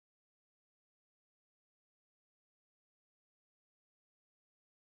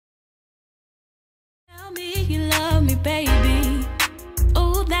baby.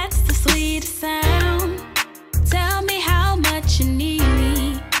 Oh, that's the sweetest sound. Tell me how much you need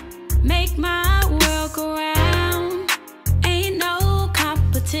me. Make my world go round. Ain't no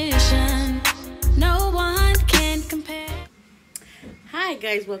competition. No one can compare. Hi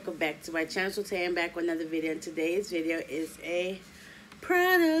guys, welcome back to my channel. So today I'm back with another video, and today's video is a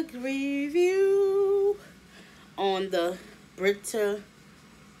product review on the Brita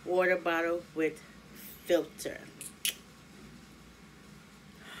water bottle with filter.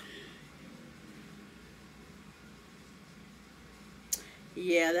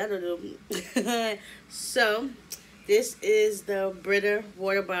 Yeah, that'll do. So this is the Brita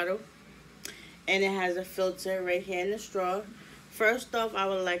water bottle, and it has a filter right here in the straw. First off, I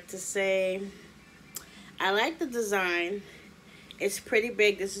would like to say I like the design. It's pretty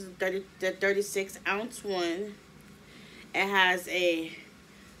big. This is the 36 ounce one. It has a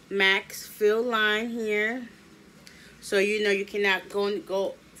max fill line here, so you know you cannot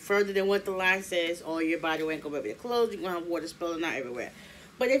go further than what the line says, or your body won't go over your clothes. You're gonna have water spilling out everywhere.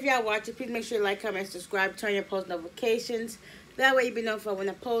 But if y'all watching, please make sure you like, comment, subscribe, turn your post notifications. That way you'll be notified when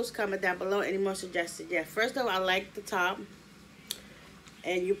I post. Comment down below any more suggested. Yeah, first of all, I like the top.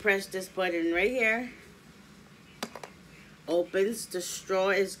 And you press this button right here. Opens. The straw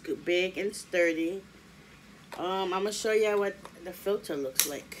is big and sturdy. I'm gonna show you what the filter looks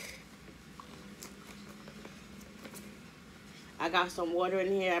like. I got some water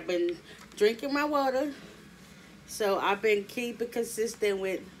in here. I've been drinking my water, so I've been keeping consistent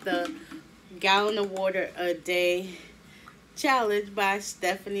with the gallon of water a day challenge by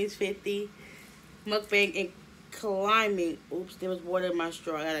Stephanie's 50 mukbang and climbing. Oops, there was water in my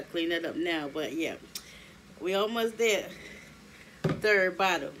straw. I gotta clean that up now, but yeah, we almost there. Third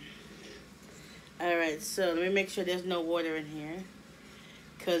bottle. All right, so let me make sure there's no water in here,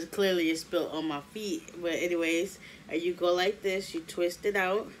 because clearly it spilled on my feet. But anyways, you go like this, you twist it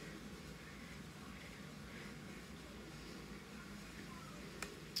out.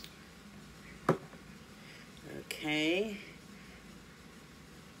 Okay.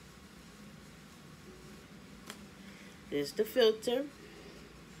 There's the filter,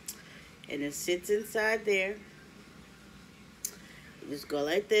 and it sits inside there. You just go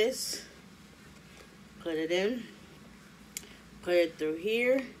like this, put it in, put it through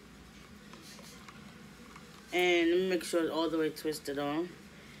here, and let me make sure it's all the way twisted on.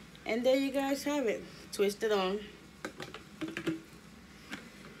 And there you guys have it, twisted on.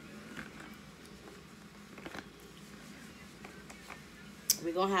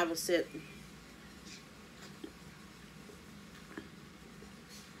 We're gonna have a sip.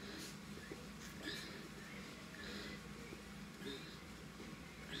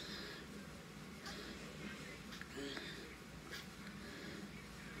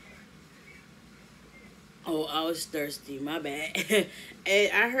 Oh, I was thirsty. My bad.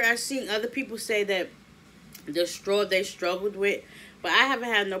 And I've seen other people say that the straw they struggled with, but I haven't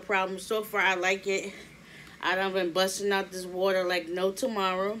had no problem so far. I like it. I done been busting out this water like no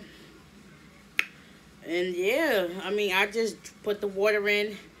tomorrow. And yeah, I mean, I just put the water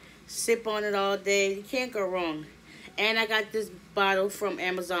in, sip on it all day. You can't go wrong. And I got this bottle from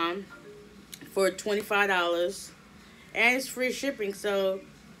Amazon for $25, and it's free shipping, so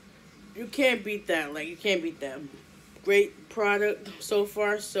you can't beat that. Like, you can't beat that. Great product so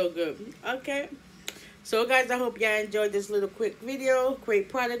far, so good. Okay, so guys, I hope y'all enjoyed this little quick video, quick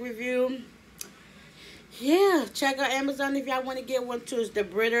product review. Yeah, check out Amazon if y'all want to get one too. It's the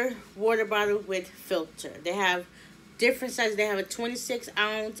Brita water bottle with filter. They have different sizes. They have a 26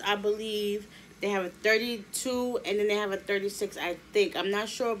 ounce, I believe. They have a 32, and then they have a 36, I think. I'm not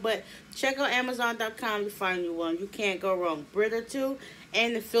sure, but check out Amazon.com to find you one. You can't go wrong. Brita too.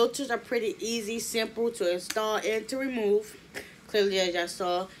 And the filters are pretty easy, simple to install and to remove. Clearly, as y'all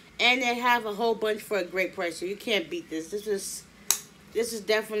saw. And they have a whole bunch for a great price, so you can't beat this. This is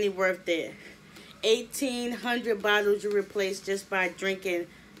definitely worth it. 1,800 bottles you replace just by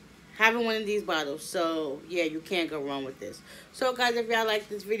having one of these bottles. So yeah, you can't go wrong with this. So guys, if y'all like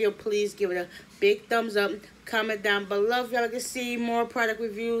this video, please give it a big thumbs up. Comment down below if y'all like to see more product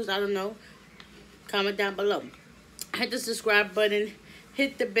reviews. I don't know, comment down below. Hit the subscribe button,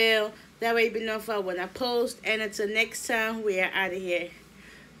 hit the bell, that way you'll be notified when I post. And until next time, we are out of here.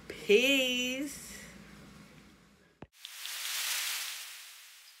 Peace.